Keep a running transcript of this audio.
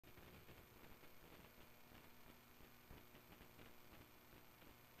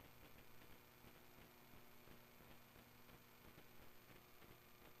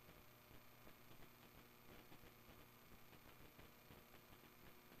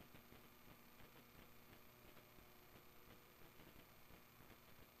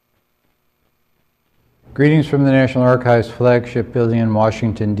Greetings from the National Archives flagship building in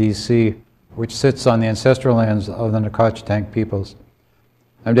Washington, D.C., which sits on the ancestral lands of the Nacotchtank peoples.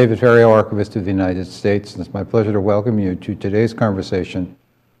 I'm David Ferriero, Archivist of the United States, and it's my pleasure to welcome you to today's conversation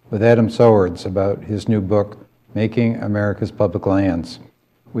with Adam Sowards about his new book, Making America's Public Lands,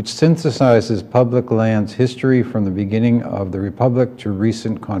 which synthesizes public lands history from the beginning of the Republic to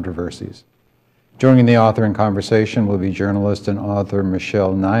recent controversies. Joining the author in conversation will be journalist and author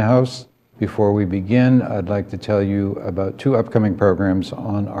Michelle Nijhuis. Before we begin, I'd like to tell you about two upcoming programs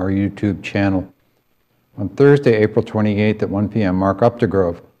on our YouTube channel. On Thursday, April 28th at 1 p.m., Mark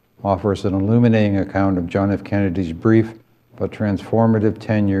Updegrove offers an illuminating account of John F. Kennedy's brief but transformative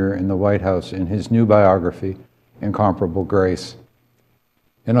tenure in the White House in his new biography, Incomparable Grace.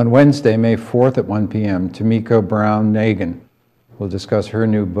 And on Wednesday, May 4th at 1 p.m., Tamiko Brown-Nagin will discuss her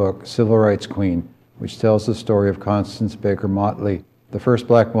new book, Civil Rights Queen, which tells the story of Constance Baker Motley, the first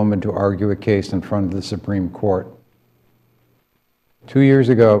black woman to argue a case in front of the Supreme Court. 2 years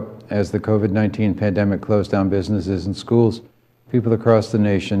ago, as the COVID-19 pandemic closed down businesses and schools, people across the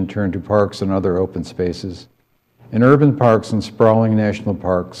nation turned to parks and other open spaces. In urban parks and sprawling national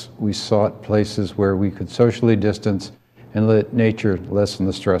parks, we sought places where we could socially distance and let nature lessen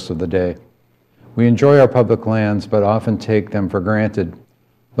the stress of the day. We enjoy our public lands, but often take them for granted.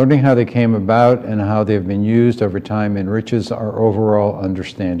 Learning how they came about and how they have been used over time enriches our overall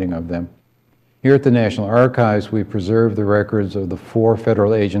understanding of them. Here at the National Archives, we preserve the records of the 4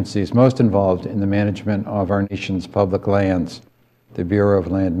 federal agencies most involved in the management of our nation's public lands: the Bureau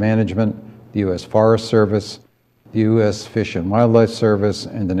of Land Management, the U.S. Forest Service, the U.S. Fish and Wildlife Service,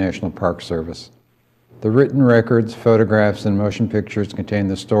 and the National Park Service. The written records, photographs, and motion pictures contain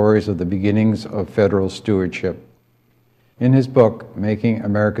the stories of the beginnings of federal stewardship. In his book, Making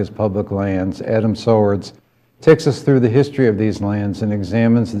America's Public Lands, Adam Sowards takes us through the history of these lands and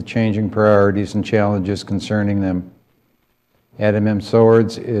examines the changing priorities and challenges concerning them. Adam M.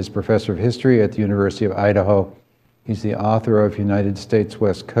 Sowards is professor of history at the University of Idaho. He's the author of United States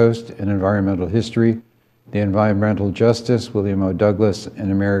West Coast and Environmental History, The Environmental Justice, William O. Douglas,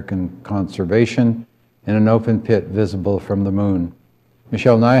 and American Conservation, and An Open Pit Visible from the Moon.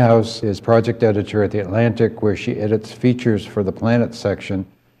 Michelle Nijhuis is project editor at The Atlantic, where she edits features for the Planet section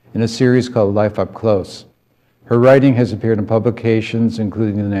in a series called Life Up Close. Her writing has appeared in publications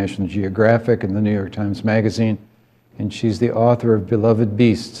including the National Geographic and the New York Times Magazine, and she's the author of Beloved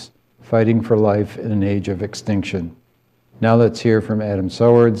Beasts, Fighting for Life in an Age of Extinction. Now let's hear from Adam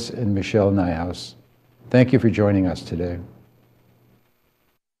Sowards and Michelle Nijhuis. Thank you for joining us today.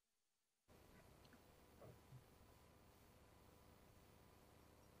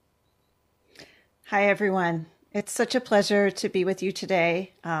 Hi, everyone. It's such a pleasure to be with you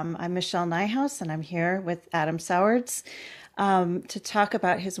today. I'm Michelle Nijhuis, and I'm here with Adam Sowards to talk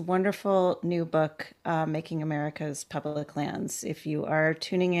about his wonderful new book, Making America's Public Lands. If you are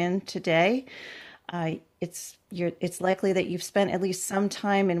tuning in today, it's likely that you've spent at least some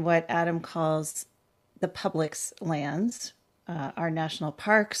time in what Adam calls the public's lands, our national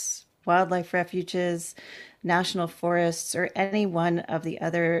parks, wildlife refuges, national forests, or any one of the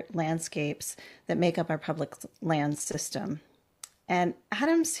other landscapes that make up our public land system. And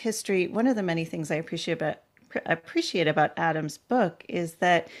Adam's history, one of the many things I appreciate about Adam's book is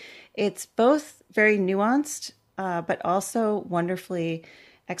that it's both very nuanced, but also wonderfully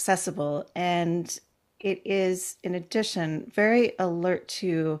accessible. And it is, in addition, very alert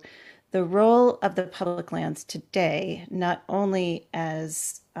to the role of the public lands today, not only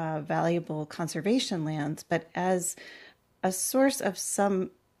as valuable conservation lands, but as a source of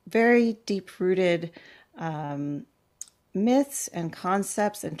some very deep-rooted myths and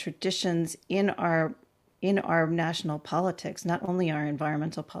concepts and traditions in our national politics, not only our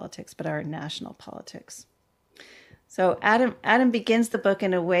environmental politics, but our national politics. So Adam begins the book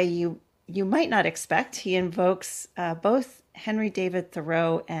in a way you might not expect. He invokes both Henry David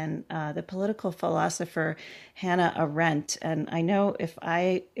Thoreau and the political philosopher Hannah Arendt. And I know if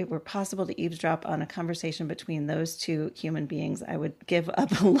it were possible to eavesdrop on a conversation between those two human beings, I would give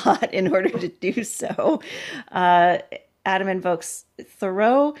up a lot in order to do so. Adam invokes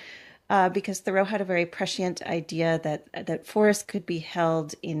Thoreau because Thoreau had a very prescient idea that forests could be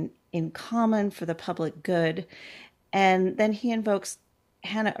held in common for the public good. And then he invokes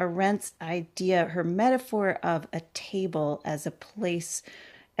Hannah Arendt's idea, her metaphor of a table as a place,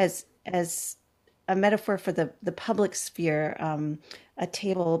 as a metaphor for the public sphere, a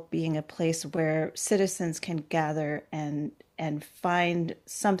table being a place where citizens can gather and find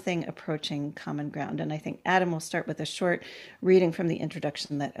something approaching common ground. And I think Adam will start with a short reading from the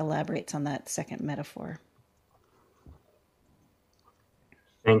introduction that elaborates on that second metaphor.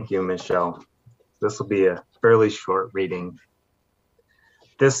 Thank you, Michelle. This will be a fairly short reading.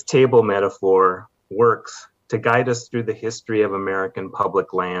 This table metaphor works to guide us through the history of American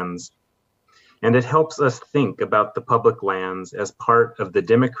public lands, and it helps us think about the public lands as part of the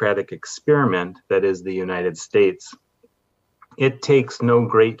democratic experiment that is the United States. It takes no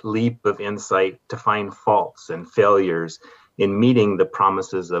great leap of insight to find faults and failures in meeting the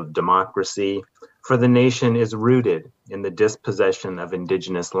promises of democracy, for the nation is rooted in the dispossession of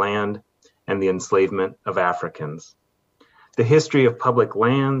indigenous land and the enslavement of Africans. The history of public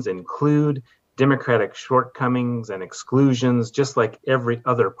lands include democratic shortcomings and exclusions, just like every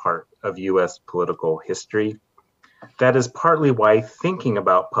other part of US political history. That is partly why thinking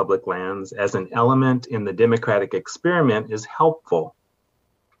about public lands as an element in the democratic experiment is helpful,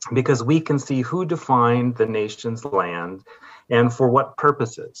 because we can see who defined the nation's land and for what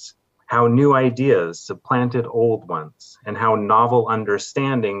purposes, how new ideas supplanted old ones, and how novel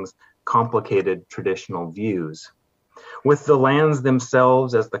understandings complicated traditional views. With the lands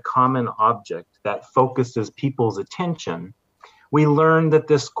themselves as the common object that focuses people's attention, we learn that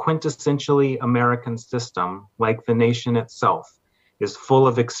this quintessentially American system, like the nation itself, is full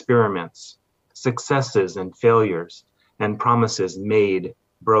of experiments, successes and failures, and promises made,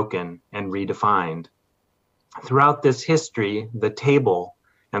 broken, and redefined. Throughout this history, the table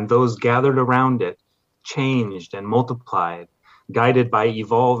and those gathered around it changed and multiplied, guided by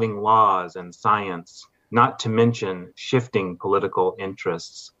evolving laws and science, not to mention shifting political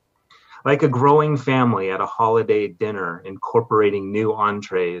interests. Like a growing family at a holiday dinner incorporating new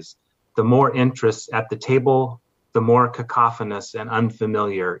entrees, the more interests at the table, the more cacophonous and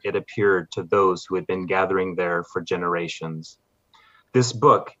unfamiliar it appeared to those who had been gathering there for generations. This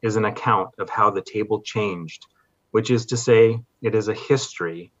book is an account of how the table changed, which is to say, it is a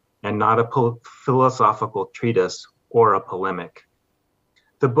history and not a philosophical treatise or a polemic.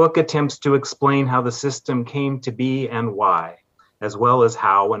 The book attempts to explain how the system came to be and why, as well as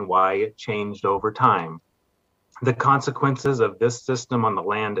how and why it changed over time. The consequences of this system on the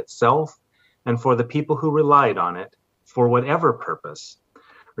land itself and for the people who relied on it, for whatever purpose,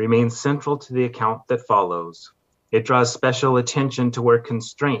 remains central to the account that follows. It draws special attention to where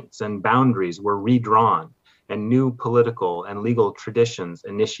constraints and boundaries were redrawn and new political and legal traditions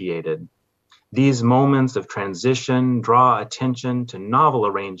initiated. These moments of transition draw attention to novel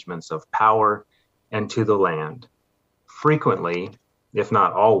arrangements of power and to the land. Frequently, if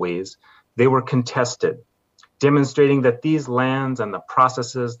not always, they were contested, demonstrating that these lands and the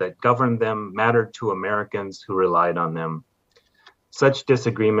processes that governed them mattered to Americans who relied on them. Such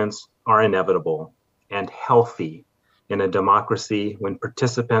disagreements are inevitable and healthy in a democracy when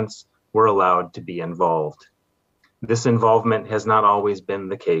participants were allowed to be involved. This involvement has not always been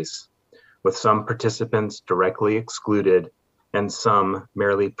the case, with some participants directly excluded and some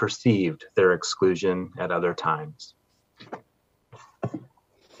merely perceived their exclusion at other times.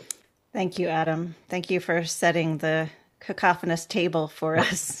 Thank you, Adam. Thank you for setting the cacophonous table for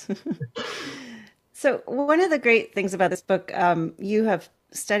us. So one of the great things about this book, you have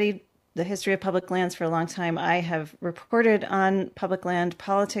studied the history of public lands for a long time. I have reported on public land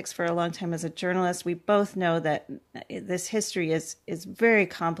politics for a long time as a journalist. We both know that this history is very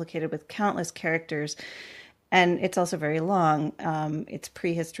complicated with countless characters, and it's also very long. Its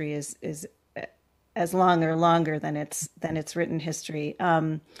prehistory is as long or longer than its written history.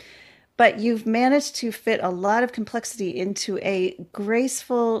 But you've managed to fit a lot of complexity into a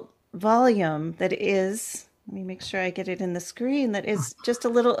graceful volume that is, let me make sure I get it in the screen, that is just a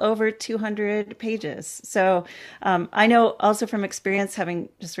little over 200 pages. So I know also from experience, having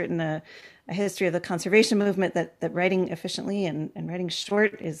just written a history of the conservation movement, that writing efficiently and writing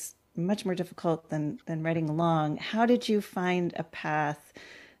short is much more difficult than writing long. How did you find a path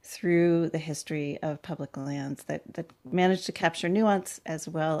through the history of public lands that managed to capture nuance as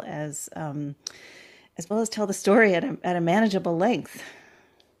well as tell the story at a manageable length?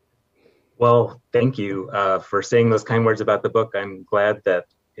 Well, thank you for saying those kind words about the book. I'm glad that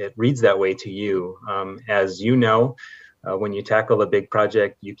it reads that way to you. As you know, when you tackle a big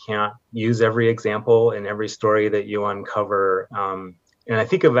project, you can't use every example and every story that you uncover. And I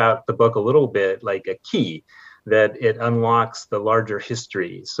think about the book a little bit like a key, that it unlocks the larger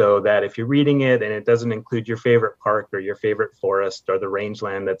history, so that if you're reading it and it doesn't include your favorite park or your favorite forest or the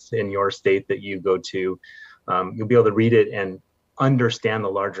rangeland that's in your state that you go to, you'll be able to read it and understand the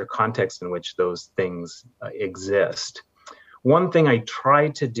larger context in which those things exist. One thing I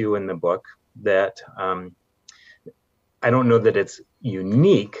tried to do in the book that I don't know that it's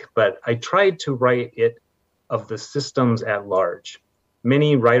unique, but I tried to write it of the systems at large.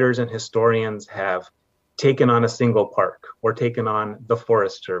 Many writers and historians have taken on a single park or taken on the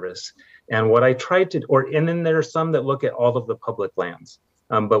Forest Service And what I tried to, and then there are some that look at all of the public lands.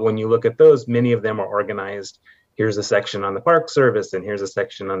 But when you look at those, many of them are organized. Here's a section on the Park Service, and here's a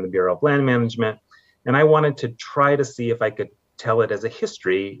section on the Bureau of Land Management. And I wanted to try to see if I could tell it as a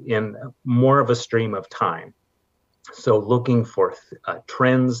history in more of a stream of time. So looking for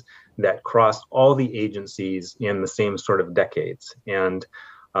trends that crossed all the agencies in the same sort of decades. And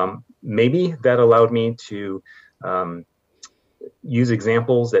maybe that allowed me to use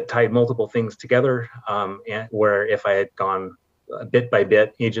examples that tied multiple things together, and where if I had gone bit by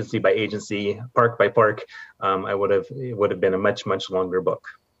bit, agency by agency, park by park, it would have been a much, much longer book.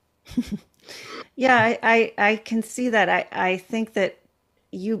 Yeah, I can see that. I think that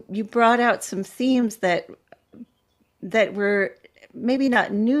you brought out some themes that were maybe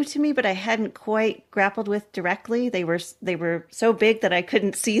not new to me, but I hadn't quite grappled with directly. They were so big that I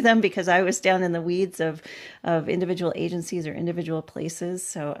couldn't see them because I was down in the weeds of individual agencies or individual places.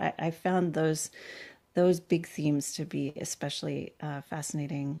 So I found those big themes to be especially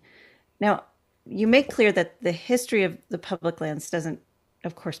fascinating. Now, you make clear that the history of the public lands doesn't,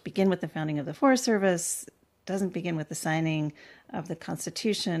 of course, begin with the founding of the Forest Service, doesn't begin with the signing of the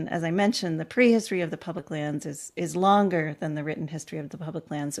Constitution. As I mentioned, the prehistory of the public lands is longer than the written history of the public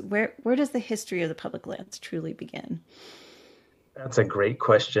lands. Where does the history of the public lands truly begin? That's a great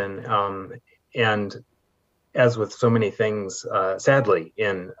question. And as with so many things, sadly,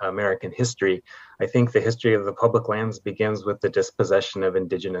 in American history, I think the history of the public lands begins with the dispossession of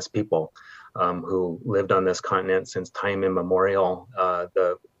indigenous people who lived on this continent since time immemorial.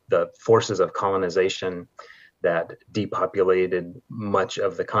 The forces of colonization that depopulated much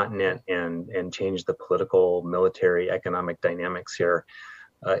of the continent and changed the political, military, economic dynamics here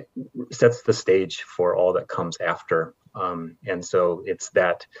sets the stage for all that comes after. And so it's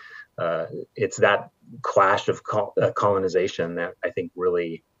that clash of colonization that I think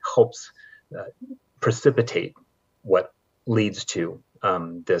really helps precipitate what leads to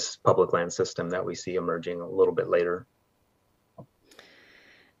this public land system that we see emerging a little bit later.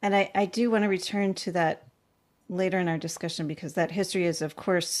 And I do want to return to that later in our discussion because that history is, of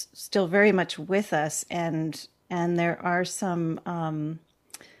course, still very much with us, and there are some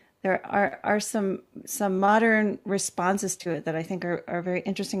some modern responses to it that I think are very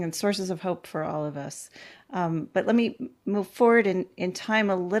interesting and sources of hope for all of us. But let me move forward in time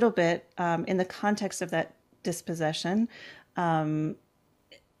a little bit in the context of that dispossession.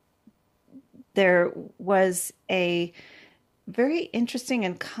 There was a very interesting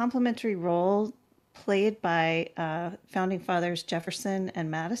and complementary role played by founding fathers Jefferson and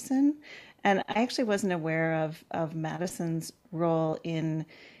Madison. And I actually wasn't aware of Madison's role in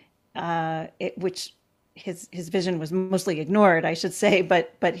which his vision was mostly ignored, I should say,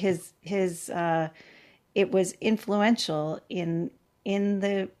 but his it was influential in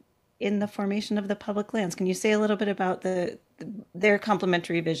the formation of the public lands. Can you say a little bit about their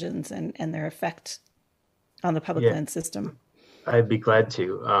complementary visions and their effect on the public land system? I'd be glad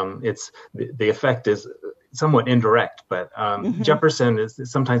to. It's the effect is somewhat indirect, but Jefferson is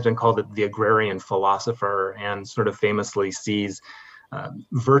sometimes been called the agrarian philosopher, and sort of famously sees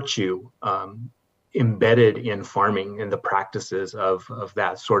virtue embedded in farming and the practices of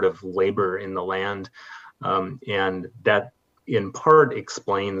that sort of labor in the land, and that in part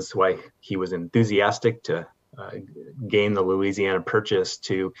explains why he was enthusiastic to gain the Louisiana Purchase,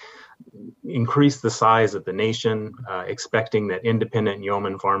 to increase the size of the nation, expecting that independent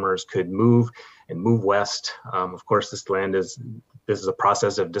yeoman farmers could move west. Of course, this is a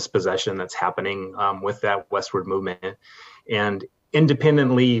process of dispossession that's happening with that westward movement, and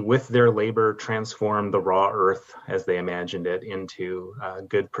independently with their labor transform the raw earth as they imagined it into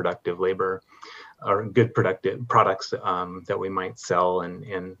good productive labor or good productive products that we might sell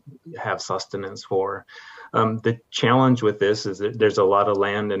and have sustenance for. The challenge with this is that there's a lot of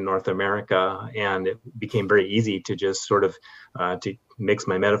land in North America, and it became very easy to just sort of, to mix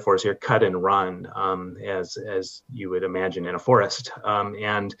my metaphors here, cut and run, as you would imagine in a forest.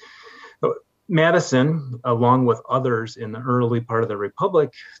 And Madison, along with others in the early part of the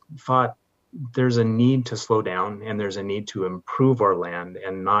Republic, thought there's a need to slow down and there's a need to improve our land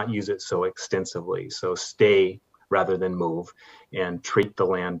and not use it so extensively. So stay rather than move, and treat the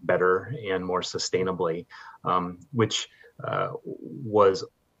land better and more sustainably, which was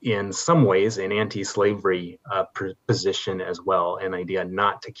in some ways an anti-slavery position as well, an idea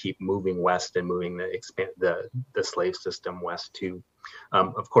not to keep moving west and moving the slave system west too.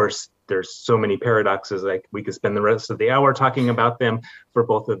 Of course, there's so many paradoxes, like we could spend the rest of the hour talking about them for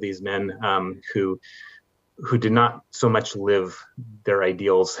both of these men who did not so much live their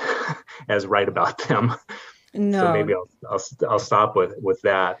ideals as write about them. No. So maybe I'll stop with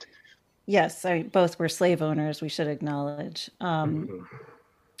that. Yes, both were slave owners, we should acknowledge. Mhm.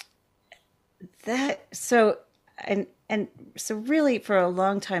 That so and so really for a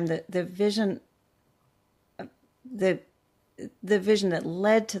long time the vision the the vision that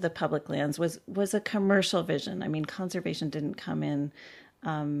led to the public lands was a commercial vision. I mean, conservation didn't come in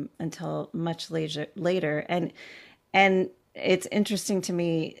until much later, and it's interesting to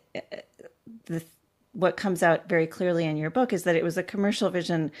me. The, what comes out very clearly in your book is that it was a commercial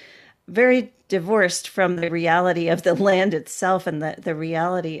vision, very divorced from the reality of the land itself and the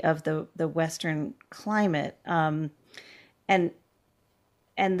reality of the Western climate. And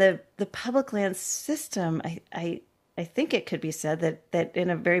the public land system, I think it could be said that in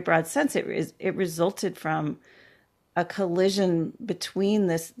a very broad sense, it resulted from a collision between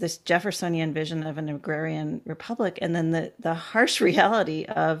this Jeffersonian vision of an agrarian republic and then the harsh reality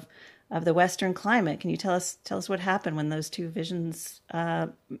of the Western climate. Can you tell us what happened when those two visions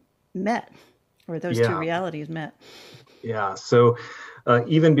met, or those two Yeah. realities met? Yeah. So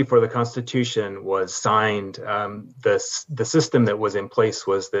even before the Constitution was signed, the system that was in place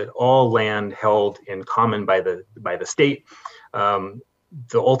was that all land held in common by the state.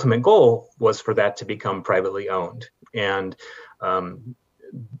 The ultimate goal was for that to become privately owned, and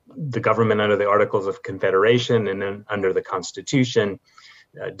the government under the Articles of Confederation and then under the Constitution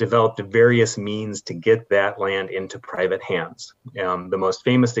developed various means to get that land into private hands. The most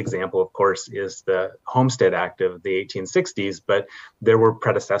famous example, of course, is the Homestead Act of the 1860s, but there were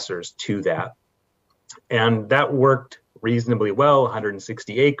predecessors to that. And that worked reasonably well,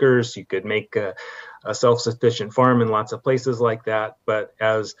 160 acres. You could make a self-sufficient farm in lots of places like that. But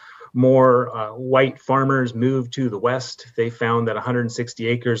as more white farmers moved to the West, they found that 160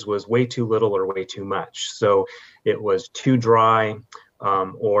 acres was way too little or way too much. So it was too dry,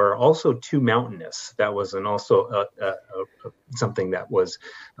 or also too mountainous. That was also something that was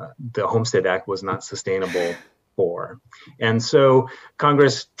the Homestead Act was not sustainable for. And so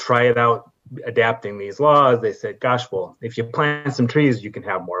Congress tried out adapting these laws. They said, gosh, well, if you plant some trees, you can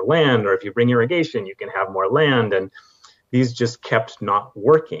have more land, or if you bring irrigation, you can have more land. And these just kept not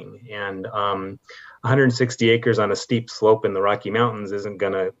working. And 160 acres on a steep slope in the Rocky Mountains isn't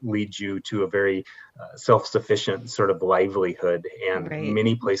going to lead you to a very self-sufficient sort of livelihood. And Right.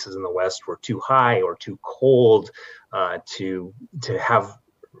 many places in the West were too high or too cold to have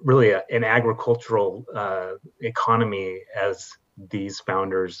really an agricultural economy as these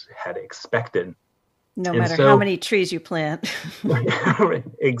founders had expected. No And matter so, how many trees you plant.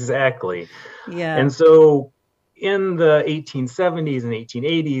 exactly. Yeah. And so in the 1870s and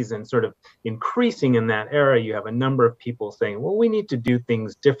 1880s, and sort of increasing in that era, you have a number of people saying, well, we need to do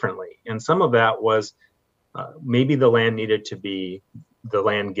things differently. And some of that was maybe the land needed to be, the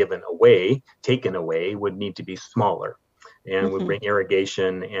land taken away would need to be smaller, and would bring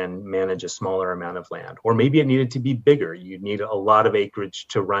irrigation and manage a smaller amount of land. Or maybe it needed to be bigger. You'd need a lot of acreage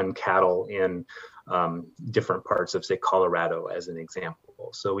to run cattle in different parts of, say, Colorado, as an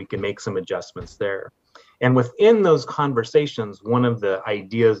example. So we can make some adjustments there. And within those conversations, one of the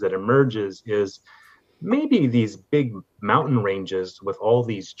ideas that emerges is maybe these big mountain ranges with all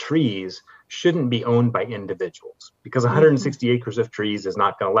these trees shouldn't be owned by individuals, because 160 acres of trees is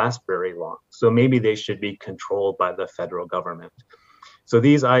not going to last very long. So maybe they should be controlled by the federal government. So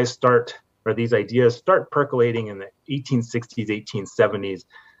these ideas start percolating in the 1860s, 1870s,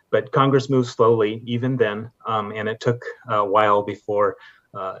 but Congress moved slowly even then, and it took a while before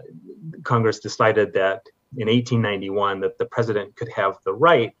Congress decided that in 1891 that the president could have the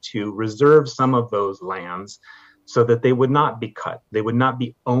right to reserve some of those lands so that they would not be cut. They would not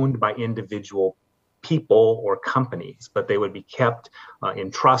be owned by individual people or companies, but they would be kept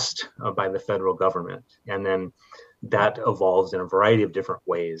in trust by the federal government. And then that evolves in a variety of different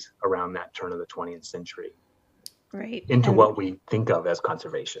ways around that turn of the 20th century. Right. Into what we think of as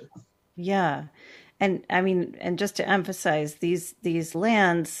conservation. Yeah. And I mean, and just to emphasize, these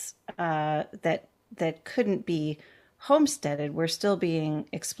lands that couldn't be homesteaded were still being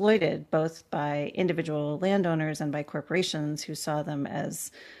exploited, both by individual landowners and by corporations who saw them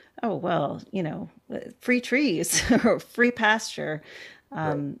as, oh, well, free trees or free pasture.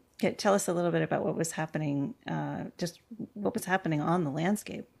 Right. Tell us a little bit about what was happening, just what was happening on the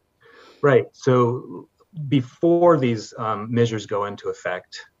landscape. Right. So before these measures go into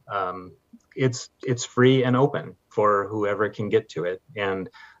effect, it's free and open for whoever can get to it. And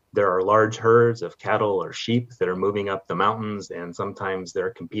there are large herds of cattle or sheep that are moving up the mountains, and sometimes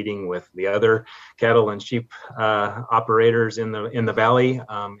they're competing with the other cattle and sheep operators in the valley.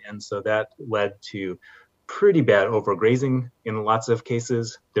 And so that led to pretty bad overgrazing in lots of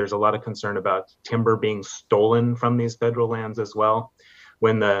cases. There's a lot of concern about timber being stolen from these federal lands as well.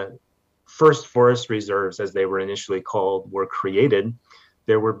 When the first forest reserves, as they were initially called, were created,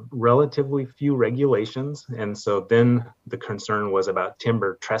 there were relatively few regulations. And so then the concern was about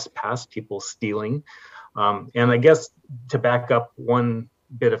timber trespass, people stealing. And I guess to back up one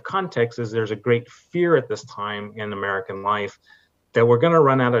bit of context is there's a great fear at this time in American life that we're going to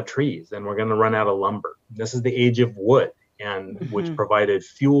run out of trees and we're going to run out of lumber. This is the age of wood, and which provided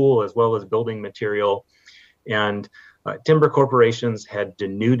fuel as well as building material. And timber corporations had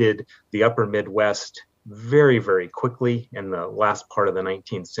denuded the upper Midwest very, very quickly in the last part of the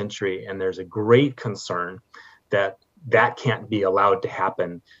 19th century. And there's a great concern that that can't be allowed to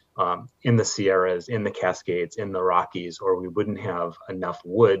happen in the Sierras, in the Cascades, in the Rockies, or we wouldn't have enough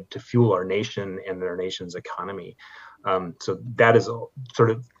wood to fuel our nation and our nation's economy. So that is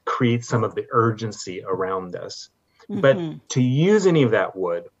sort of creates some of the urgency around this. But to use any of that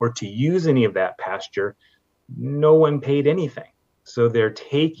wood or to use any of that pasture, no one paid anything. So they're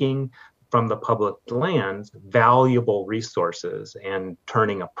taking from the public lands valuable resources and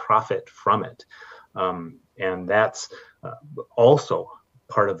turning a profit from it. And that's also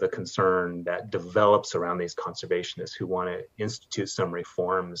part of the concern that develops around these conservationists who want to institute some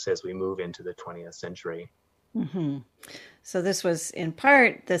reforms as we move into the 20th century. So this was in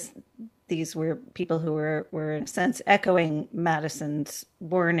part, these were people who were in a sense echoing Madison's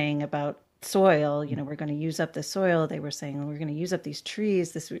warning about soil. You know, we're going to use up the soil. They were saying, we're going to use up these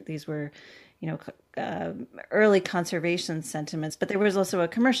trees. These were, early conservation sentiments. But there was also a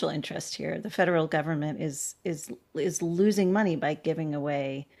commercial interest here. The federal government is losing money by giving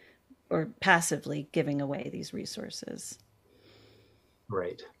away, or passively giving away, these resources.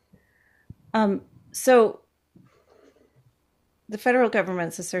 Right. So the federal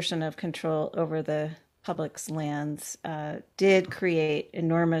government's assertion of control over the public's lands did create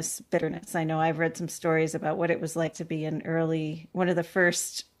enormous bitterness. I know I've read some stories about what it was like to be one of the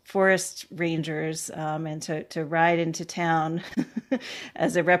first forest rangers, and to ride into town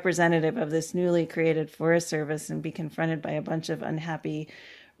as a representative of this newly created Forest Service and be confronted by a bunch of unhappy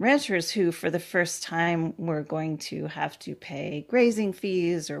ranchers who, for the first time, were going to have to pay grazing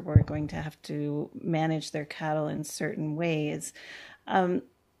fees, or were going to have to manage their cattle in certain ways. And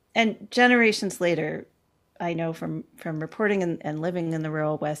generations later, I know from reporting and living in the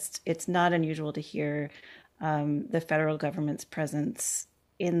rural West, it's not unusual to hear the federal government's presence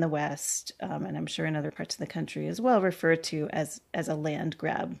in the West, and I'm sure in other parts of the country as well, referred to as a land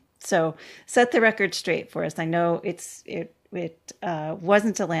grab. So set the record straight for us. I know it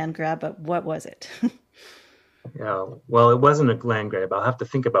wasn't a land grab, but what was it? Yeah, well, it wasn't a land grab. I'll have to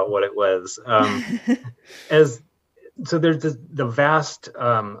think about what it was. So there's the vast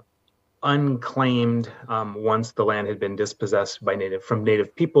unclaimed, once the land had been dispossessed from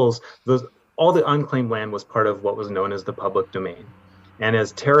native peoples, all the unclaimed land was part of what was known as the public domain. And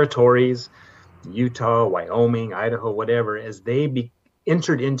as territories, Utah, Wyoming, Idaho, whatever, as they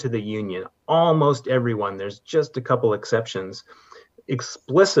entered into the Union, almost everyone, there's just a couple exceptions,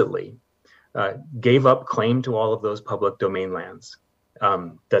 explicitly gave up claim to all of those public domain lands,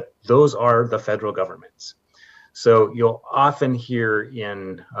 that those are the federal government's. So you'll often hear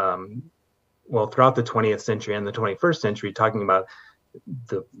throughout the 20th century and the 21st century, talking about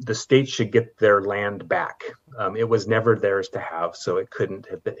the states should get their land back. It was never theirs to have, so it couldn't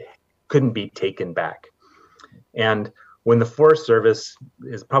be taken back. And when the Forest Service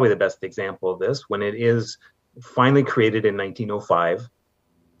is probably the best example of this, when it is finally created in 1905.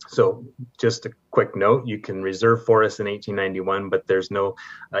 So just a quick note, you can reserve forests in 1891, but there's no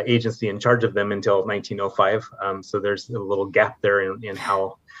agency in charge of them until 1905. So there's a little gap there in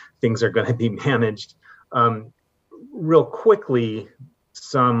how things are going to be managed. Real quickly,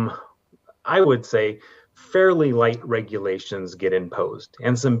 some, I would say, fairly light regulations get imposed,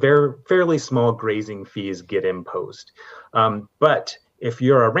 and some fairly small grazing fees get imposed. But if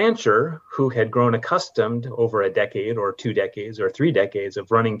you're a rancher who had grown accustomed over a decade or 2 decades or 3 decades of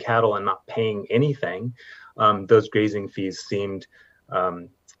running cattle and not paying anything, those grazing fees seemed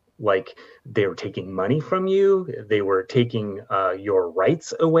like they were taking money from you. They were taking your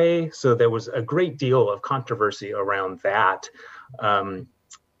rights away. So there was a great deal of controversy around that,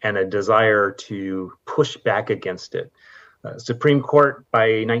 and a desire to push back against it. Supreme Court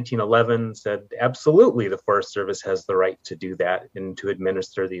by 1911 said absolutely the Forest Service has the right to do that and to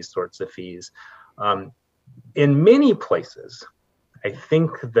administer these sorts of fees. In many places, I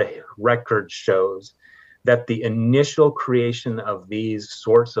think the record shows that the initial creation of these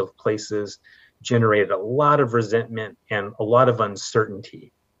sorts of places generated a lot of resentment and a lot of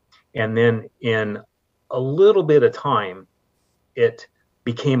uncertainty. And then in a little bit of time, it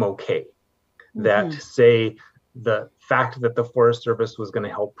became okay that, say, the fact that the Forest Service was going to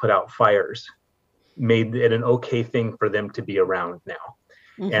help put out fires made it an okay thing for them to be around now.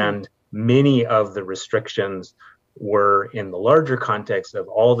 Mm-hmm. And many of the restrictions were in the larger context of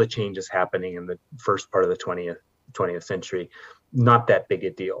all the changes happening in the first part of the 20th century, not that big a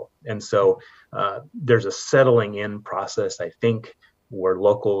deal. And so there's a settling in process, I think, where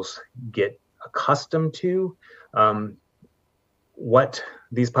locals get accustomed to what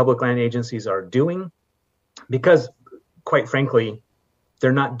these public land agencies are doing, because quite frankly,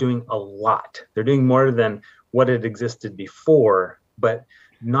 they're not doing a lot. They're doing more than what had existed before, but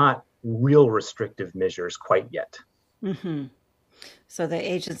not real restrictive measures quite yet. Mm-hmm. So the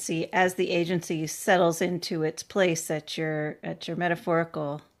agency settles into its place at your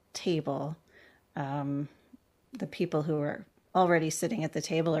metaphorical table, the people who are already sitting at the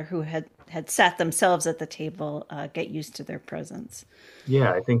table or who had sat themselves at the table get used to their presence.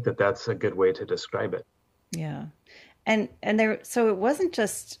 Yeah, I think that's a good way to describe it. Yeah. And so it wasn't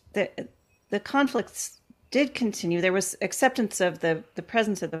just the conflicts did continue. There was acceptance of the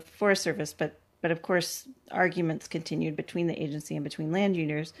presence of the Forest Service, but of course arguments continued between the agency and between land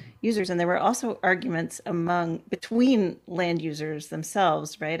users, and there were also arguments between land users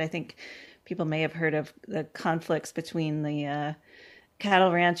themselves, right? I think people may have heard of the conflicts between the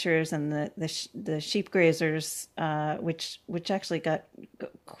cattle ranchers and the sheep grazers, which actually got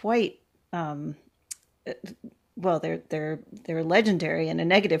quite well, they're legendary in a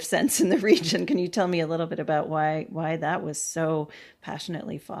negative sense in the region. Can you tell me a little bit about why that was so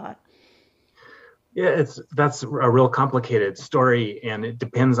passionately fought? Yeah, that's a real complicated story, and it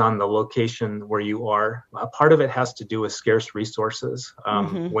depends on the location where you are. Part of it has to do with scarce resources.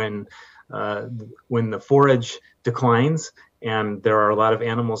 Mm-hmm. When the forage declines and there are a lot of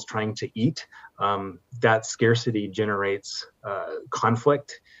animals trying to eat, that scarcity generates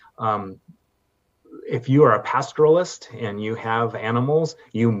conflict. If you are a pastoralist and you have animals,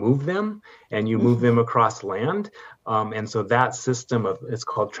 you move them and you move them across land. And so that system it's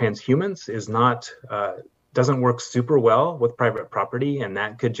called transhumance doesn't work super well with private property, and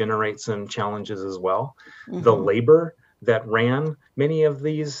that could generate some challenges as well. Mm-hmm. The labor that ran many of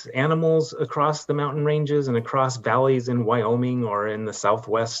these animals across the mountain ranges and across valleys in Wyoming or in the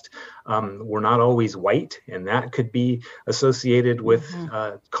Southwest were not always white, and that could be associated with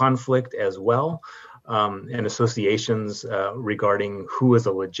conflict as well, and associations regarding who is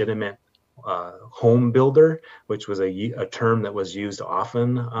a legitimate home builder, which was a term that was used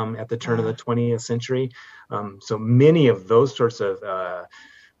often at the turn of the 20th century. So many of those sorts of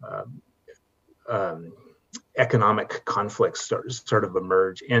economic conflicts sort of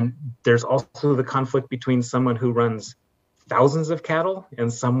emerge. And there's also the conflict between someone who runs thousands of cattle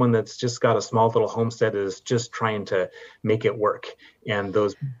and someone that's just got a small little homestead that is just trying to make it work. And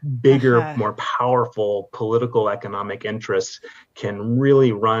those bigger, more powerful political economic interests can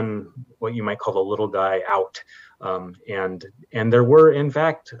really run what you might call the little guy out. And there were, in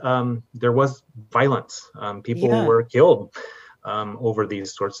fact, there was violence. People were killed over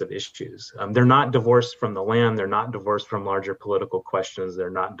these sorts of issues. They're not divorced from the land. They're not divorced from larger political questions.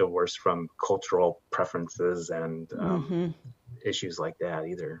 They're not divorced from cultural preferences and issues like that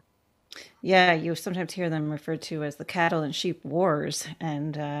either. Yeah, you sometimes hear them referred to as the cattle and sheep wars,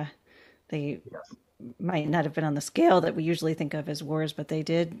 and they might not have been on the scale that we usually think of as wars, but they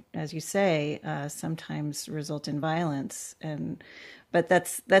did, as you say, sometimes result in violence. But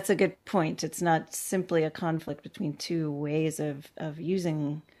that's a good point. It's not simply a conflict between two ways of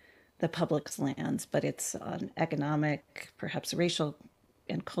using the public's lands, but it's an economic, perhaps racial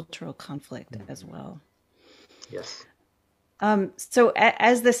and cultural conflict as well. Yes. So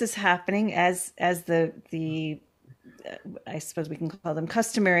as this is happening, as the I suppose we can call them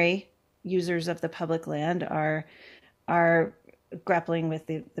customary users of the public land are grappling with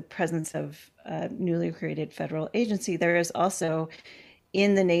the presence of a newly created federal agency, there is also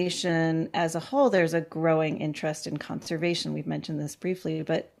in the nation as a whole, there's a growing interest in conservation. We've mentioned this briefly,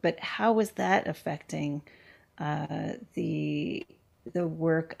 but how was that affecting the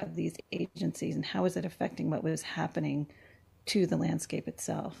work of these agencies, and how is it affecting what was happening to the landscape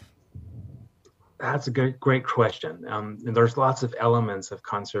itself? That's a great question. And there's lots of elements of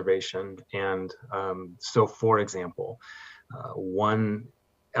conservation. And so, for example, one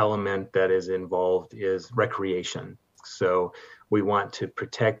element that is involved is recreation. So we want to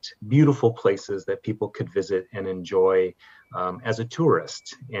protect beautiful places that people could visit and enjoy as a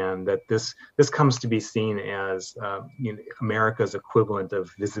tourist. And that this comes to be seen as America's equivalent of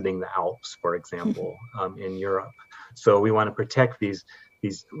visiting the Alps, for example, in Europe. So we want to protect these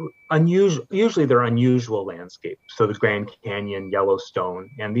unusual, usually they're unusual landscapes. So the Grand Canyon, Yellowstone,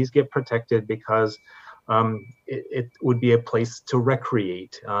 and these get protected because it would be a place to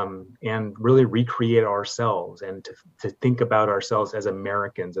recreate and really recreate ourselves, and to think about ourselves as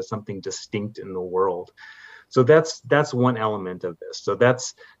Americans, as something distinct in the world. So that's one element of this. So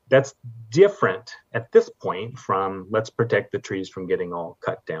that's different at this point from let's protect the trees from getting all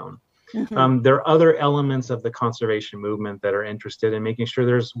cut down. Mm-hmm. There are other elements of the conservation movement that are interested in making sure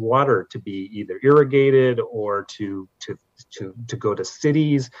there's water to be either irrigated or to go to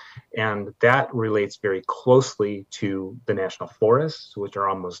cities, and that relates very closely to the national forests, which are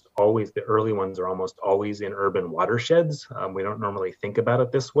almost always, the early ones are almost always in urban watersheds. We don't normally think about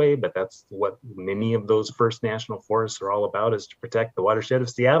it this way, but that's what many of those first national forests are all about, is to protect the watershed of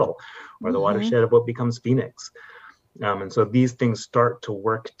Seattle, or the watershed of what becomes Phoenix. And so these things start to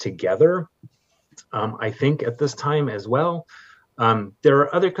work together, I think, at this time as well. There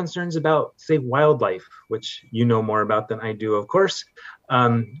are other concerns about, say, wildlife, which you know more about than I do, of course,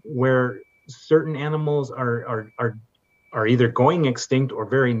 where certain animals are either going extinct or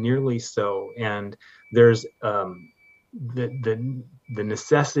very nearly so. And there's the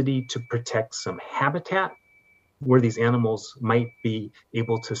necessity to protect some habitat where these animals might be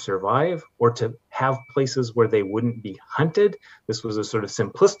able to survive, or to have places where they wouldn't be hunted. This was a sort of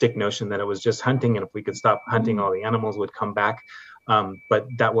simplistic notion that it was just hunting, and if we could stop hunting, all the animals would come back. But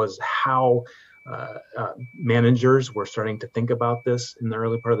that was how managers were starting to think about this in the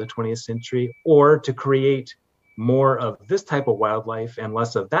early part of the 20th century, or to create more of this type of wildlife and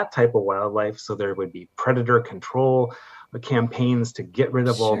less of that type of wildlife. So there would be predator control campaigns to get rid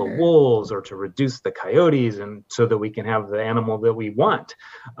of all the wolves, or to reduce the coyotes, and so that we can have the animal that we want.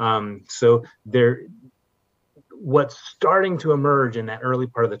 So what's starting to emerge in that early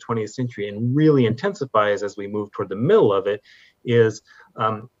part of the 20th century, and really intensifies as we move toward the middle of it, is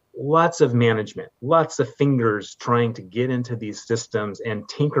lots of management, lots of fingers trying to get into these systems and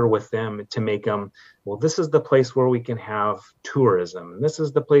tinker with them to make them, well, this is the place where we can have tourism, and this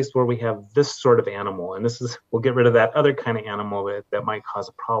is the place where we have this sort of animal, and we'll get rid of that other kind of animal that might cause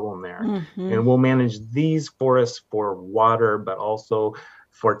a problem there. And we'll manage these forests for water, but also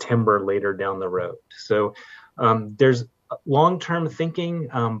for timber later down the road. So there's long-term thinking,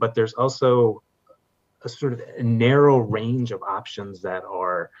 but there's also a sort of a narrow range of options that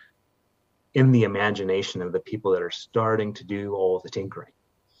are in the imagination of the people that are starting to do all the tinkering.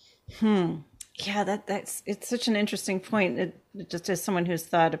 Yeah, it's such an interesting point. Just as someone who's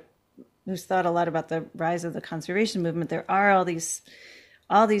thought a lot about the rise of the conservation movement, there are all these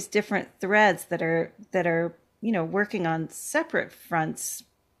different threads that are working on separate fronts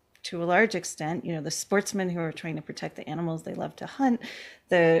to a large extent. The sportsmen who are trying to protect the animals they love to hunt,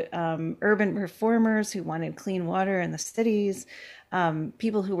 the urban reformers who wanted clean water in the cities,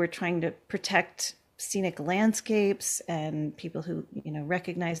 people who were trying to protect scenic landscapes, and people who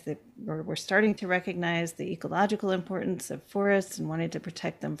recognized that, or were starting to recognize the ecological importance of forests and wanted to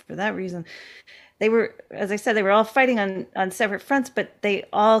protect them for that reason. They were, as I said, they were all fighting on separate fronts, but they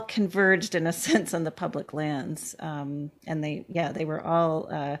all converged in a sense on the public lands. And they were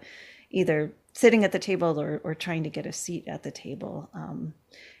all either sitting at the table or trying to get a seat at the table.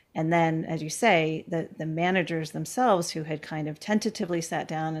 And then, as you say, the managers themselves, who had kind of tentatively sat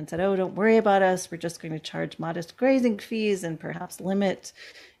down and said, oh, don't worry about us, we're just going to charge modest grazing fees and perhaps limit,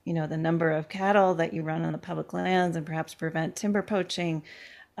 the number of cattle that you run on the public lands, and perhaps prevent timber poaching.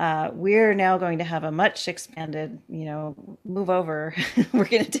 We're now going to have a much expanded, move over. We're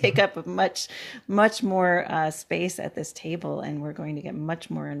going to take up a much more space at this table, and we're going to get much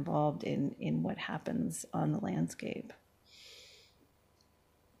more involved in what happens on the landscape.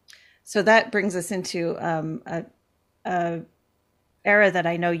 So that brings us into a era that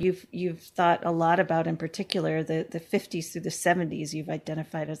I know you've thought a lot about, in particular, the 50s through the 70s. You've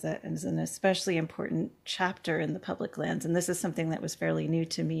identified as an especially important chapter in the public lands, and this is something that was fairly new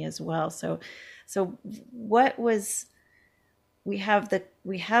to me as well. So what was, we have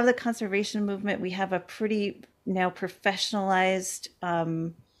the conservation movement, we have a pretty now professionalized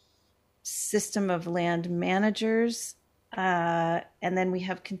system of land managers, and then we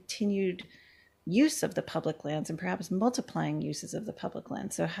have continued use of the public lands, and perhaps multiplying uses of the public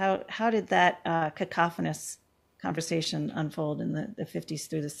lands. So how did that cacophonous conversation unfold in the 50s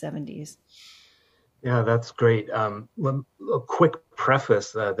through the 70s? Yeah, that's great. A quick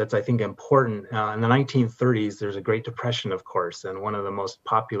preface that's, I think, important. In the 1930s, there's a Great Depression, of course, and one of the most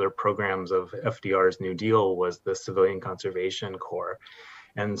popular programs of FDR's New Deal was the Civilian Conservation Corps.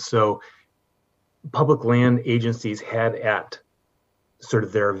 And so public land agencies had at sort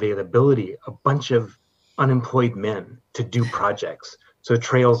of their availability a bunch of unemployed men to do projects. So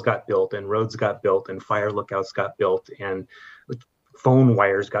trails got built, and roads got built, and fire lookouts got built, and phone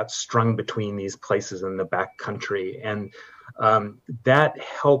wires got strung between these places in the back country. And that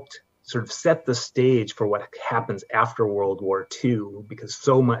helped sort of set the stage for what happens after World War II, because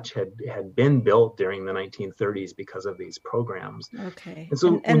so much had been built during the 1930s because of these programs. Okay. And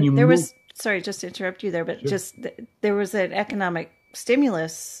so and there was, sorry, just to interrupt you there, but sure. There was an economic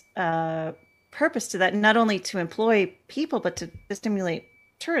stimulus purpose to that, not only to employ people, but to stimulate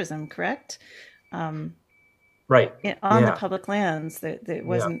tourism, correct? Right. On the public lands. That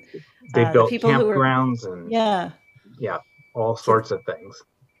wasn't... They built the campgrounds and all sorts of things.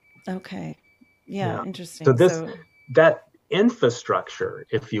 Okay. Yeah, interesting. So that infrastructure,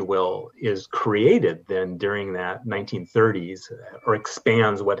 if you will, is created then during that 1930s, or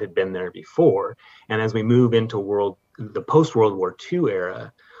expands what had been there before. And as we move into the post-World War II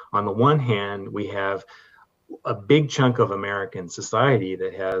era, on the one hand, we have a big chunk of American society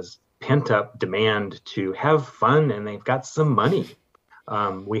that has pent-up demand to have fun, and they've got some money.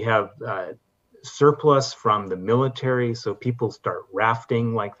 We have surplus from the military, so people start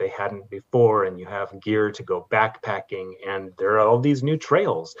rafting like they hadn't before, and you have gear to go backpacking, and there are all these new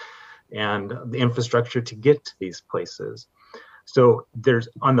trails and the infrastructure to get to these places. So there's,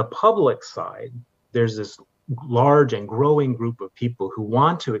 on the public side, there's this large and growing group of people who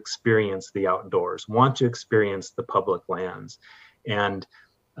want to experience the outdoors, want to experience the public lands, and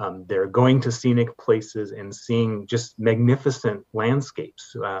they're going to scenic places and seeing just magnificent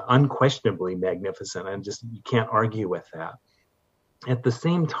landscapes, unquestionably magnificent. And you can't argue with that. At the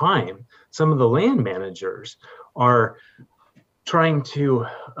same time, some of the land managers are trying to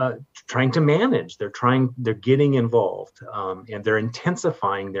manage. They're getting involved, and they're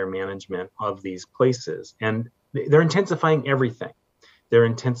intensifying their management of these places. And they're intensifying everything. They're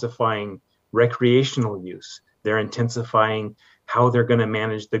intensifying recreational use. They're intensifying how they're going to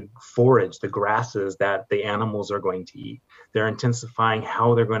manage the forage, the grasses that the animals are going to eat. They're intensifying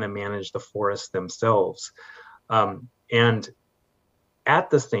how they're going to manage the forests themselves. And at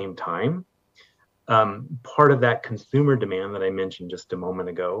the same time, part of that consumer demand that I mentioned just a moment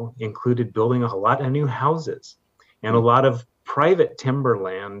ago included building a lot of new houses. And a lot of private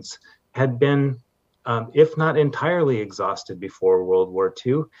timberlands had been, if not entirely exhausted before World War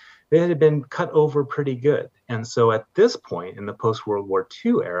II, they had been cut over pretty good. And so at this point in the post-World War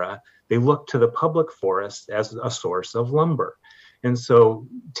II era, they looked to the public forest as a source of lumber. And so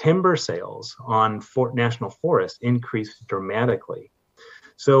timber sales on national forests increased dramatically.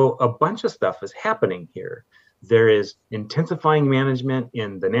 So a bunch of stuff is happening here. There is intensifying management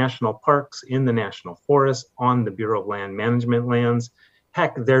in the national parks, in the national forests, on the Bureau of Land Management lands.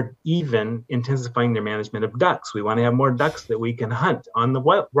 Heck, they're even intensifying their management of ducks. We want to have more ducks that we can hunt on the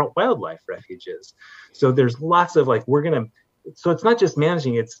wildlife refuges. So there's lots of so it's not just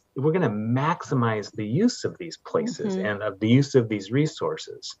managing, we're going to maximize the use of these places and of the use of these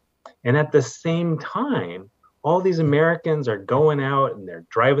resources. And at the same time, all these Americans are going out and they're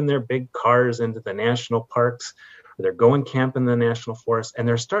driving their big cars into the national parks, or they're going camping in the national forest, and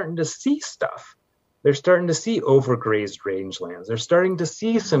they're starting to see stuff. They're starting to see overgrazed rangelands. They're starting to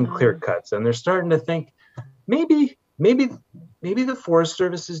see some clear cuts, and they're starting to think, maybe the Forest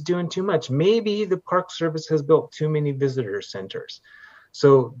Service is doing too much. Maybe the Park Service has built too many visitor centers.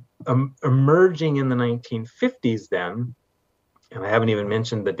 So emerging in the 1950s then, and I haven't even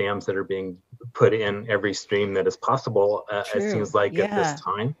mentioned the dams that are being put in every stream that is possible, it seems like at this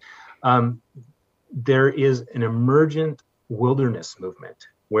time, there is an emergent wilderness movement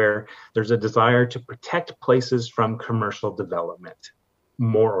where there's a desire to protect places from commercial development,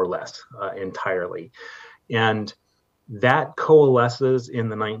 more or less entirely. And that coalesces in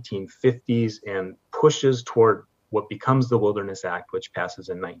the 1950s and pushes toward what becomes the Wilderness Act, which passes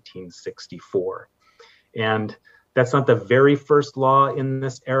in 1964. And that's not the very first law in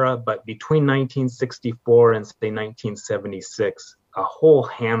this era, but between 1964 and say 1976, a whole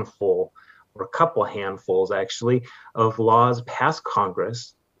handful, or a couple handfuls actually, of laws passed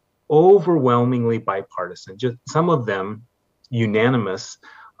Congress, overwhelmingly bipartisan, just some of them unanimous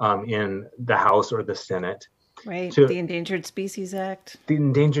in the House or the Senate. Right, the Endangered Species Act. The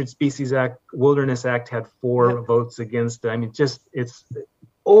Endangered Species Act, Wilderness Act had 4 votes against it. I mean, it's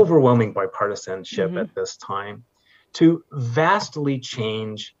overwhelming bipartisanship at this time to vastly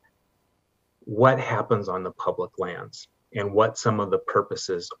change what happens on the public lands and what some of the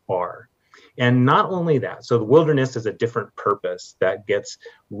purposes are. And not only that, so the wilderness is a different purpose that gets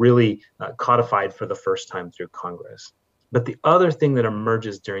really codified for the first time through Congress. But the other thing that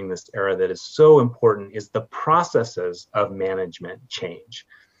emerges during this era that is so important is the processes of management change.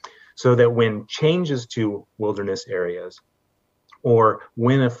 So that when changes to wilderness areas, or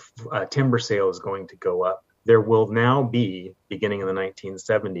when a timber sale is going to go up, there will now be, beginning in the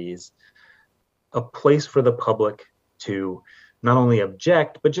 1970s, a place for the public to not only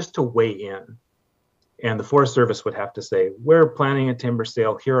object, but just to weigh in. And the Forest Service would have to say, we're planning a timber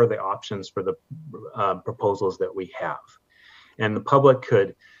sale. Here are the options for the proposals that we have. And the public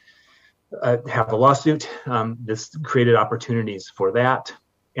could have a lawsuit. This created opportunities for that.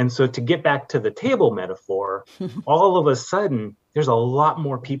 And so to get back to the table metaphor, all of a sudden, there's a lot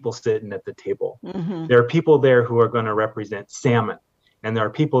more people sitting at the table. Mm-hmm. There are people there who are going to represent salmon. And there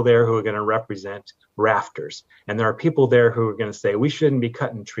are people there who are going to represent rafters. And there are people there who are going to say, we shouldn't be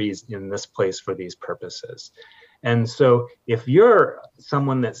cutting trees in this place for these purposes. And so if you're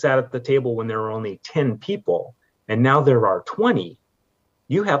someone that sat at the table when there were only 10 people, and now there are 20,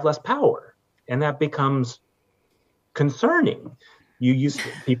 you have less power. And that becomes concerning.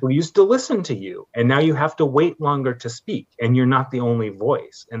 People used to listen to you, and now you have to wait longer to speak, and you're not the only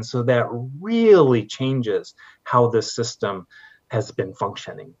voice. And so that really changes how this system has been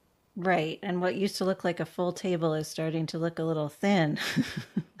functioning. Right. And what used to look like a full table is starting to look a little thin.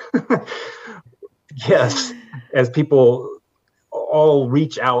 Yes, as people all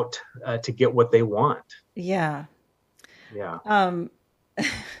reach out to get what they want. Yeah. Yeah.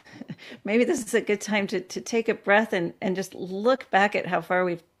 Maybe this is a good time to take a breath and just look back at how far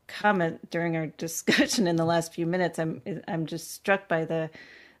we've come during our discussion in the last few minutes. I'm just struck by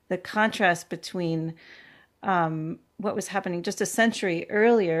the contrast between what was happening just a century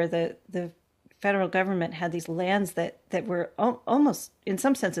earlier. The federal government had these lands that were almost, in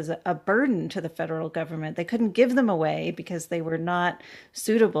some senses, a burden to the federal government. They couldn't give them away because they were not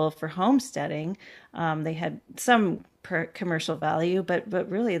suitable for homesteading. They had some commercial value, but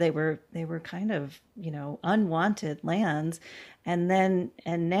really they were kind of, unwanted lands. And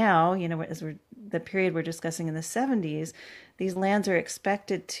now, as the period we're discussing in the 70s, these lands are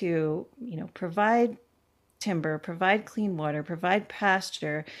expected to, provide timber, provide clean water, provide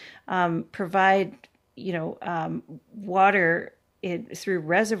pasture, provide, water through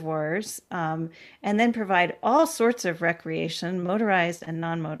reservoirs, and then provide all sorts of recreation, motorized and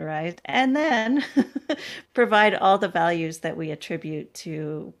non-motorized, and then provide all the values that we attribute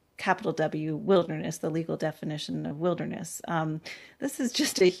to capital W wilderness, the legal definition of wilderness. This is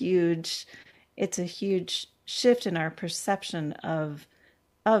just a huge shift in our perception of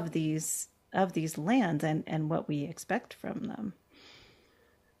these lands and what we expect from them.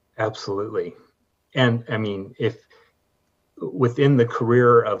 Absolutely. And I mean, if within the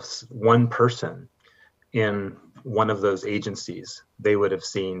career of one person in one of those agencies, they would have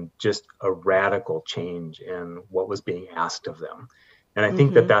seen just a radical change in what was being asked of them. And I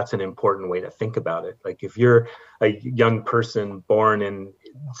think that that's an important way to think about it. Like if you're a young person born in,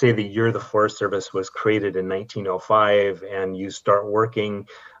 say, the year the Forest Service was created in 1905, and you start working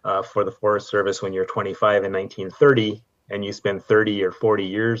for the Forest Service when you're 25 in 1930, and you spend 30 or 40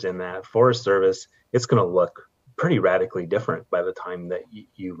 years in that Forest Service, it's going to look pretty radically different by the time that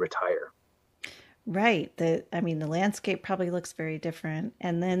you retire. Right. The landscape probably looks very different.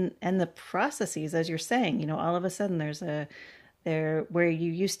 And the processes, as you're saying, all of a sudden where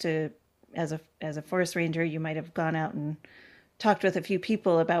you used to, as a forest ranger, you might have gone out and talked with a few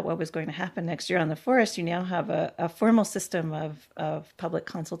people about what was going to happen next year on the forest. You now have a formal system of public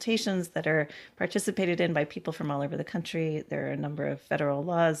consultations that are participated in by people from all over the country. There are a number of federal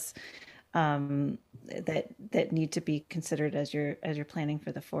laws that need to be considered as you're planning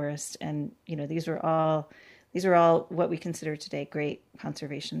for the forest. And these are all what we consider today great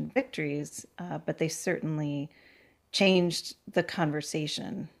conservation victories, but they certainly changed the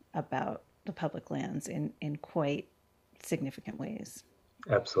conversation about the public lands in quite significant ways.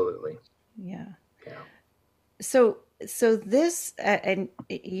 Absolutely. Yeah. So this, and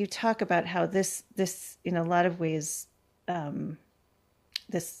you talk about how this in a lot of ways,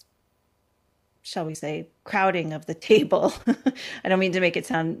 this, shall we say, crowding of the table. I don't mean to make it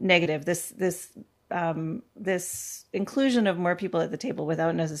sound negative. This inclusion of more people at the table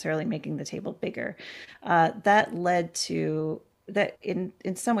without necessarily making the table bigger, that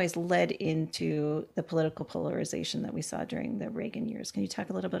in some ways led into the political polarization that we saw during the Reagan years. Can you talk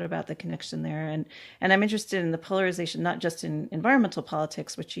a little bit about the connection there? And I'm interested in the polarization, not just in environmental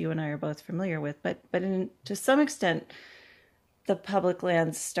politics, which you and I are both familiar with, but to some extent, the public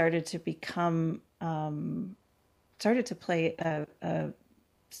lands started to play a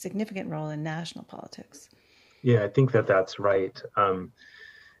significant role in national politics. Yeah, I think that that's right.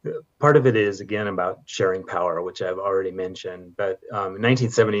 Part of it is, again, about sharing power, which I've already mentioned. But in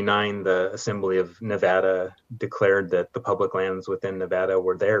 1979, the Assembly of Nevada declared that the public lands within Nevada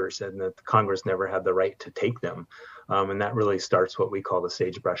were theirs and that the Congress never had the right to take them. And that really starts what we call the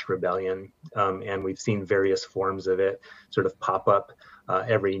Sagebrush Rebellion. And we've seen various forms of it sort of pop up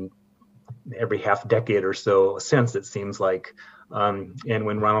every half decade or so since, it seems like. And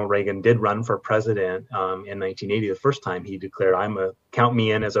when Ronald Reagan did run for president in 1980, the first time, he declared, count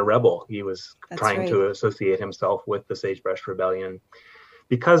me in as a rebel. He was trying to associate himself with the Sagebrush Rebellion,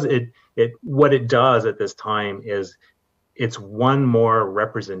 because what it does at this time is it's one more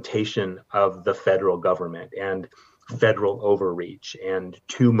representation of the federal government and federal overreach and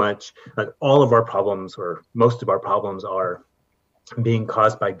too much. All of our problems, or most of our problems, are being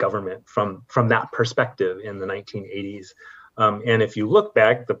caused by government from that perspective in the 1980s. And if you look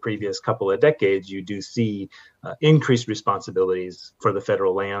back the previous couple of decades, you do see increased responsibilities for the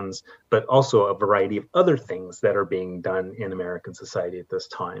federal lands, but also a variety of other things that are being done in American society at this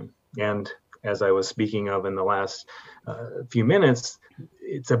time. And as I was speaking of in the last few minutes,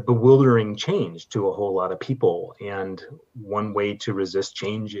 it's a bewildering change to a whole lot of people. And one way to resist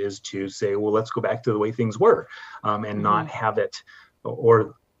change is to say, well, let's go back to the way things were, and not have it,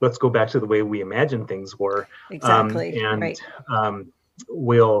 or let's go back to the way we imagine things were. Exactly.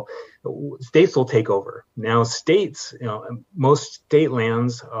 States will take over. Now states, most state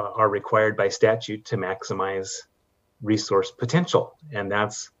lands are required by statute to maximize resource potential. And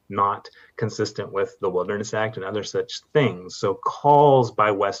that's not consistent with the Wilderness Act and other such things. So calls by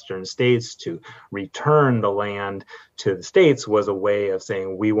Western states to return the land to the states was a way of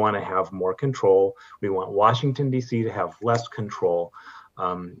saying, we want to have more control. We want Washington, D.C. to have less control.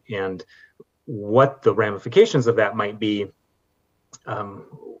 And what the ramifications of that might be,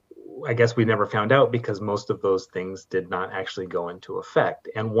 I guess we never found out, because most of those things did not actually go into effect.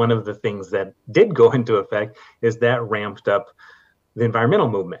 And one of the things that did go into effect is that ramped up the environmental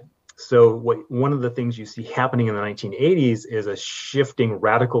movement. So one of the things you see happening in the 1980s is a shifting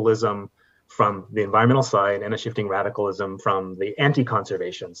radicalism from the environmental side and a shifting radicalism from the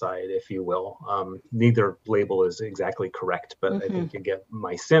anti-conservation side, if you will. Neither label is exactly correct, but I think you get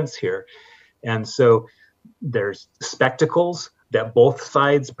my sense here. And so there's spectacles that both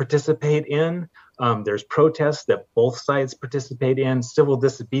sides participate in. There's protests that both sides participate in, civil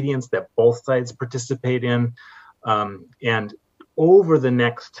disobedience that both sides participate in. And over the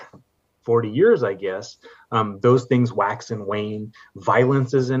next 40 years, I guess, those things wax and wane.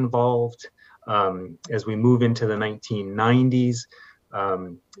 Violence is involved. As we move into the 1990s,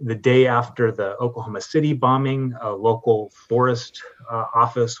 the day after the Oklahoma City bombing, a local forest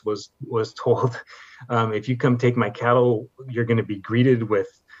office was told, if you come take my cattle, you're going to be greeted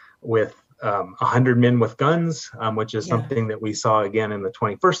with 100 men with guns, which is something that we saw again in the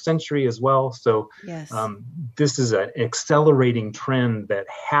 21st century as well. So this is an accelerating trend that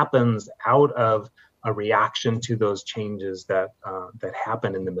happens out of a reaction to those changes that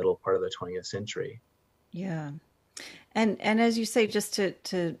happened in the middle part of the 20th century. Yeah. And as you say, just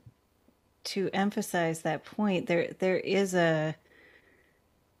to emphasize that point, there is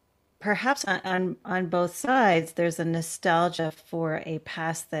perhaps on both sides, there's a nostalgia for a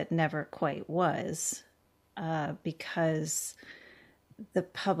past that never quite was, because the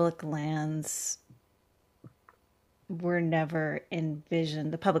public lands were never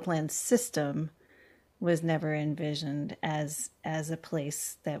envisioned, the public land system was never envisioned as a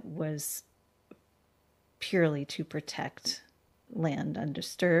place that was purely to protect land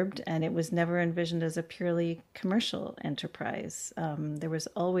undisturbed, and it was never envisioned as a purely commercial enterprise. There was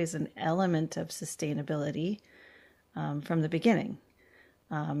always an element of sustainability from the beginning,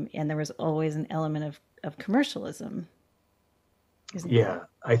 and there was always an element of commercialism.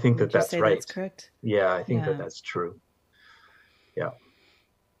 I think that's right. That's correct. Yeah, I think that's true. Yeah.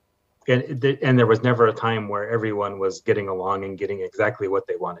 And there was never a time where everyone was getting along and getting exactly what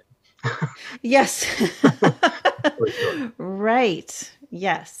they wanted. Yes. Right.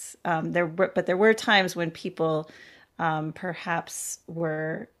 Yes. There were times when people perhaps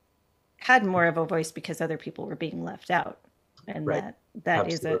had more of a voice because other people were being left out, and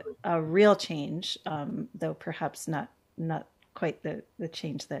that is a real change, though perhaps not quite the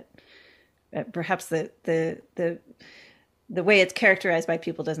change that perhaps the way it's characterized by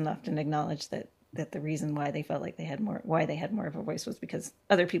people doesn't often acknowledge that the reason why they felt like they had more of a voice was because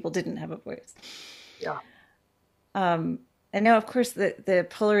other people didn't have a voice. Yeah. And now, of course, the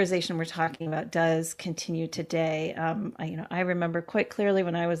polarization we're talking about does continue today. I remember quite clearly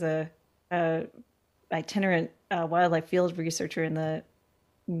when I was a itinerant wildlife field researcher in the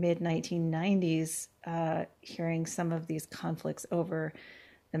mid 1990s, hearing some of these conflicts over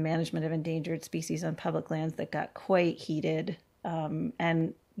the management of endangered species on public lands that got quite heated,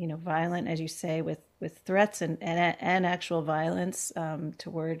 and violent, as you say, with threats and actual violence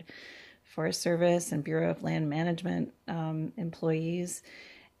toward Forest Service and Bureau of Land Management employees,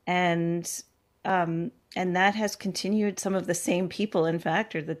 and that has continued. Some of the same people, in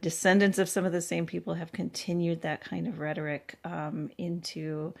fact, or the descendants of some of the same people, have continued that kind of rhetoric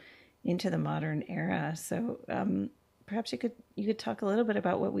into the modern era. So perhaps you could talk a little bit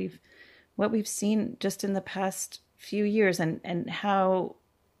about what we've seen just in the past few years, and how,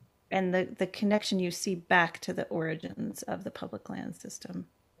 and the connection you see back to the origins of the public land system.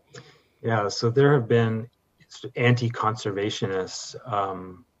 Yeah, so there have been anti-conservationists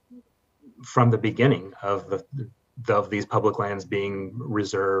from the beginning of these public lands being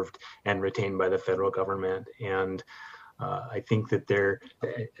reserved and retained by the federal government. And I think that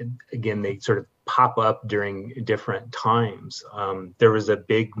they sort of pop up during different times. There was a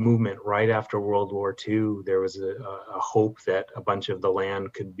big movement right after World War II. There was a hope that a bunch of the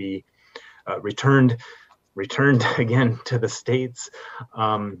land could be returned again to the states.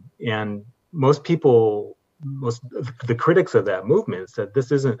 And most of the critics of that movement said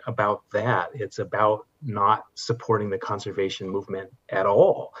this isn't about that. It's about not supporting the conservation movement at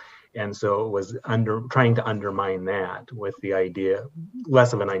all. And so it was trying to undermine that with the idea,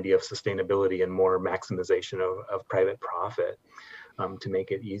 less of an idea of sustainability and more maximization of private profit to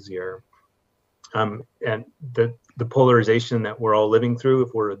make it easier. And the polarization that we're all living through,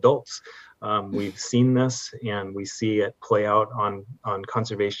 if we're adults, we've seen this, and we see it play out on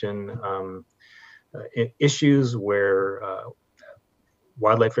conservation issues where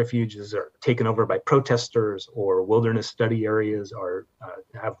wildlife refuges are taken over by protesters, or wilderness study areas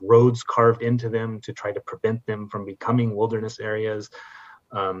have roads carved into them to try to prevent them from becoming wilderness areas.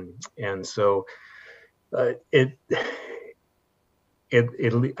 And so I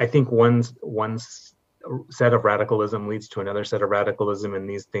think one set of radicalism leads to another set of radicalism, and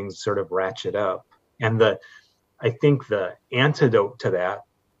these things sort of ratchet up. And I think the antidote to that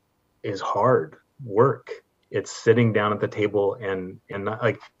is hard work. It's sitting down at the table and not,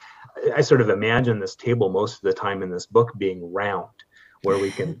 like, I sort of imagine this table most of the time in this book being round, where we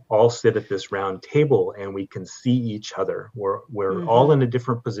can all sit at this round table and we can see each other. We're all in a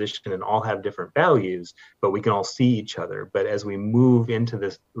different position and all have different values, but we can all see each other. But as we move into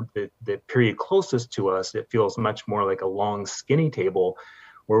the period closest to us, it feels much more like a long, skinny table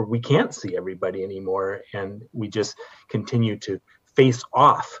where we can't see everybody anymore, and we just continue to face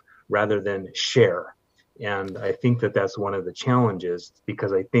off rather than share. And I think that that's one of the challenges,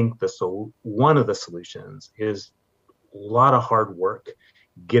 because I think one of the solutions is a lot of hard work,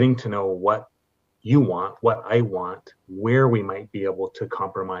 getting to know what you want, what I want, where we might be able to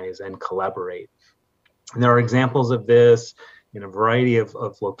compromise and collaborate. And there are examples of this in a variety of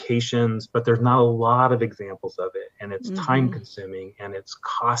locations, but there's not a lot of examples of it. And it's time consuming and it's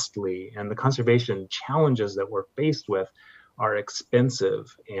costly. And the conservation challenges that we're faced with are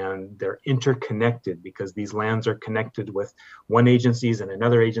expensive, and they're interconnected because these lands are connected with one agencies and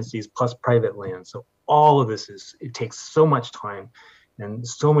another agencies plus private land. So all of this it takes so much time and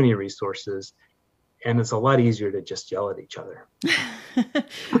so many resources, and it's a lot easier to just yell at each other.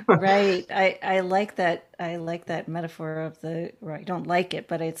 Right. I like that. I like that metaphor of or I don't like it,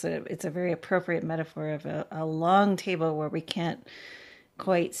 but it's a very appropriate metaphor of a long table where we can't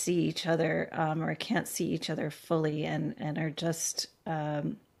quite see each other, or can't see each other fully, and are just, I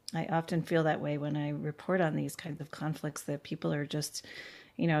often feel that way when I report on these kinds of conflicts, that people are just,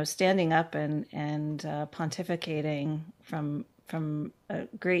 standing up and pontificating from a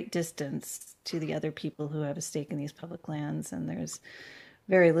great distance to the other people who have a stake in these public lands, and there's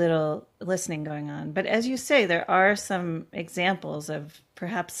very little listening going on. But as you say, there are some examples of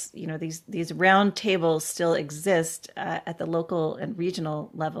perhaps, these round tables still exist at the local and regional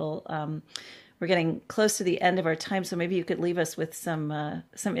level. We're getting close to the end of our time, so maybe you could leave us with some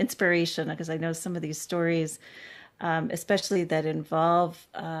inspiration, because I know some of these stories, especially that involve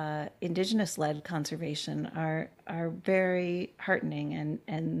indigenous-led conservation, are very heartening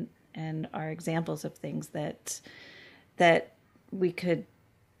and are examples of things that we could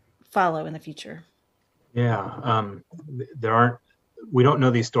follow in the future. Yeah, we don't know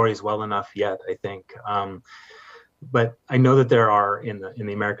these stories well enough yet, I think. But I know that there are in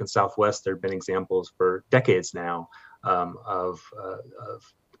the American Southwest, there have been examples for decades now of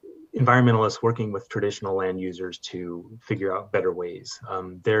environmentalists working with traditional land users to figure out better ways.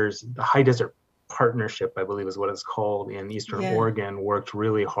 There's the High Desert Partnership, I believe is what it's called, in Eastern Oregon, worked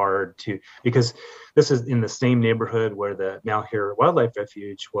really hard because this is in the same neighborhood where the Malheur Wildlife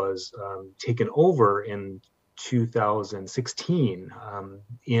Refuge was taken over in 2016.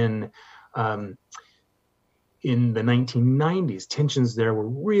 In the 1990s, tensions there were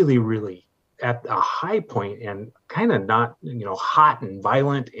really, really at a high point and kind of not, hot and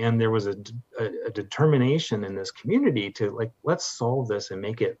violent. And there was a determination in this community to like, let's solve this and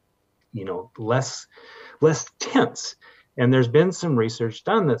make it, less tense. And there's been some research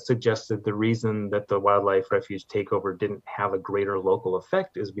done that suggested the reason that the wildlife refuge takeover didn't have a greater local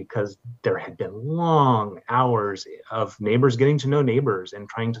effect is because there had been long hours of neighbors getting to know neighbors and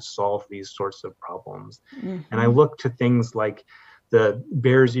trying to solve these sorts of problems. Mm-hmm. And I look to things like the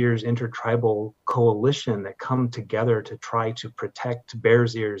Bears Ears Intertribal Coalition that come together to try to protect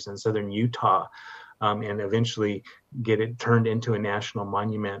Bears Ears in southern Utah, and eventually get it turned into a national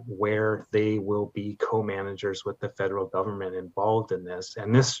monument where they will be co-managers with the federal government involved in this.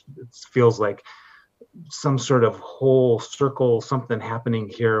 And this feels like some sort of whole circle, something happening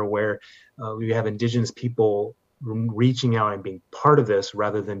here where we have Indigenous people reaching out and being part of this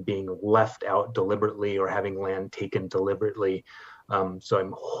rather than being left out deliberately or having land taken deliberately. So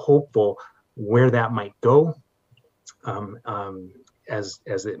I'm hopeful where that might go. As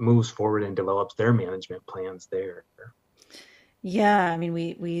it moves forward and develops their management plans there. Yeah, I mean,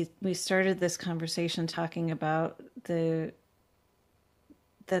 we started this conversation talking about the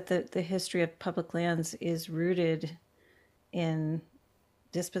history of public lands is rooted in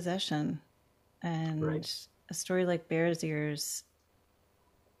dispossession, and right. A story like Bears Ears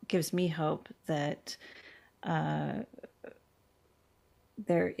gives me hope that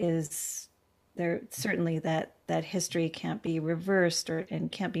there certainly that history can't be reversed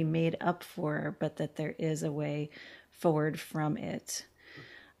and can't be made up for, but that there is a way forward from it.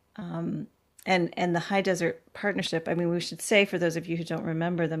 And the High Desert Partnership, I mean, we should say, for those of you who don't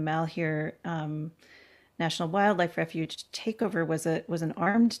remember, the Malheur National Wildlife Refuge takeover was an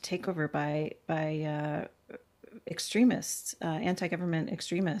armed takeover by extremists, anti-government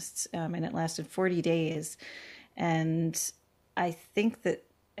extremists, and it lasted 40 days. And I think that,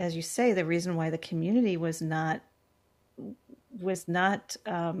 as you say, the reason why the community was not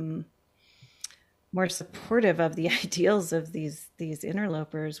more supportive of the ideals of these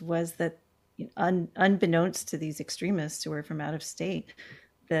interlopers was that, unbeknownst to these extremists who were from out of state,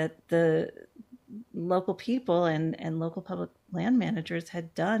 that the local people and local public land managers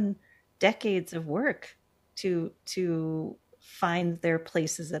had done decades of work to find their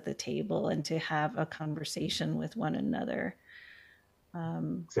places at the table and to have a conversation with one another.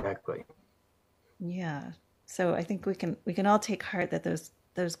 Exactly. Yeah. So I think we can all take heart that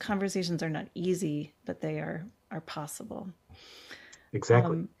those conversations are not easy, but they are possible.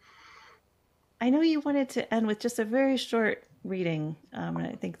 Exactly. I know you wanted to end with just a very short reading, and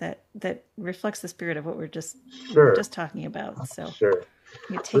I think that reflects the spirit of what we're just talking about. So sure.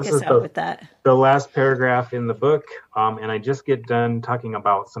 You take us out with that. The last paragraph in the book, and I just get done talking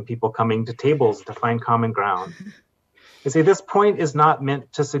about some people coming to tables to find common ground. I say this point is not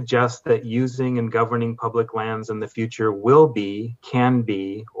meant to suggest that using and governing public lands in the future will be, can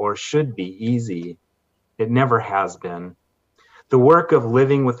be, or should be easy. It never has been. The work of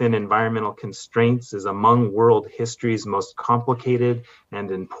living within environmental constraints is among world history's most complicated and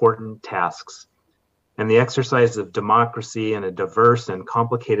important tasks. And the exercise of democracy in a diverse and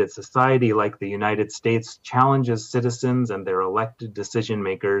complicated society like the United States challenges citizens and their elected decision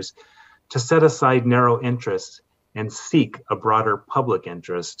makers to set aside narrow interests and seek a broader public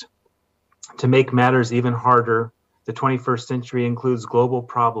interest. To make matters even harder, the 21st century includes global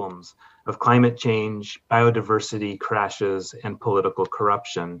problems of climate change, biodiversity crashes, and political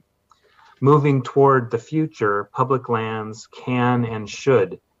corruption. Moving toward the future, public lands can and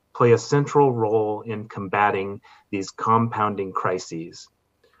should play a central role in combating these compounding crises.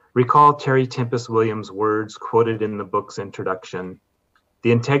 Recall Terry Tempest Williams' words quoted in the book's introduction.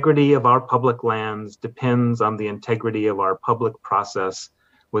 The integrity of our public lands depends on the integrity of our public process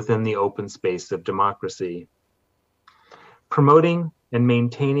within the open space of democracy. Promoting and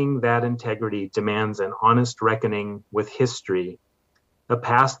maintaining that integrity demands an honest reckoning with history, a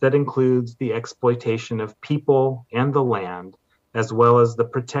past that includes the exploitation of people and the land, as well as the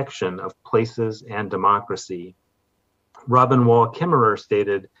protection of places and democracy. Robin Wall Kimmerer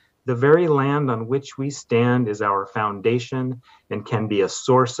stated, "The very land on which we stand is our foundation and can be a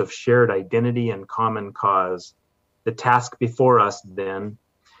source of shared identity and common cause. The task before us, then,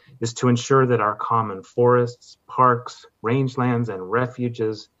 is to ensure that our common forests, parks, rangelands, and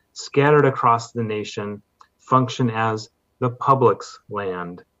refuges scattered across the nation function as the public's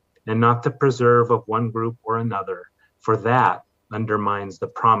land, and not the preserve of one group or another, for that undermines the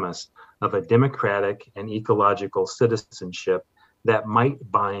promise of a democratic and ecological citizenship that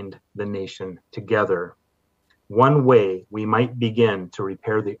might bind the nation together." one way we might begin to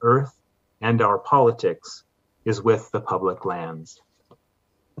repair the earth and our politics is with the public lands.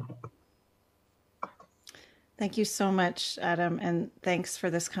 Thank you so much, Adam, and thanks for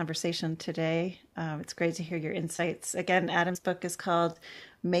this conversation today. It's great to hear your insights. Again, Adam's book is called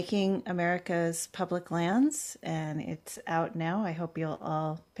Making America's Public Lands, and it's out now. I hope you'll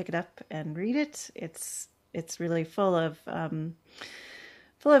all pick it up and read it. It's really full of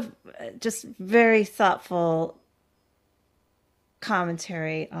just very thoughtful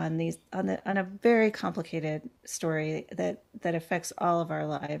commentary on a very complicated story that affects all of our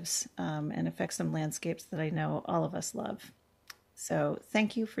lives, and affects some landscapes that I know all of us love. So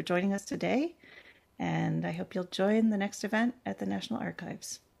thank you for joining us today, and I hope you'll join the next event at the National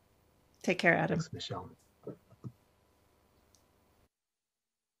Archives. Take care, Adam. Thanks, Michelle.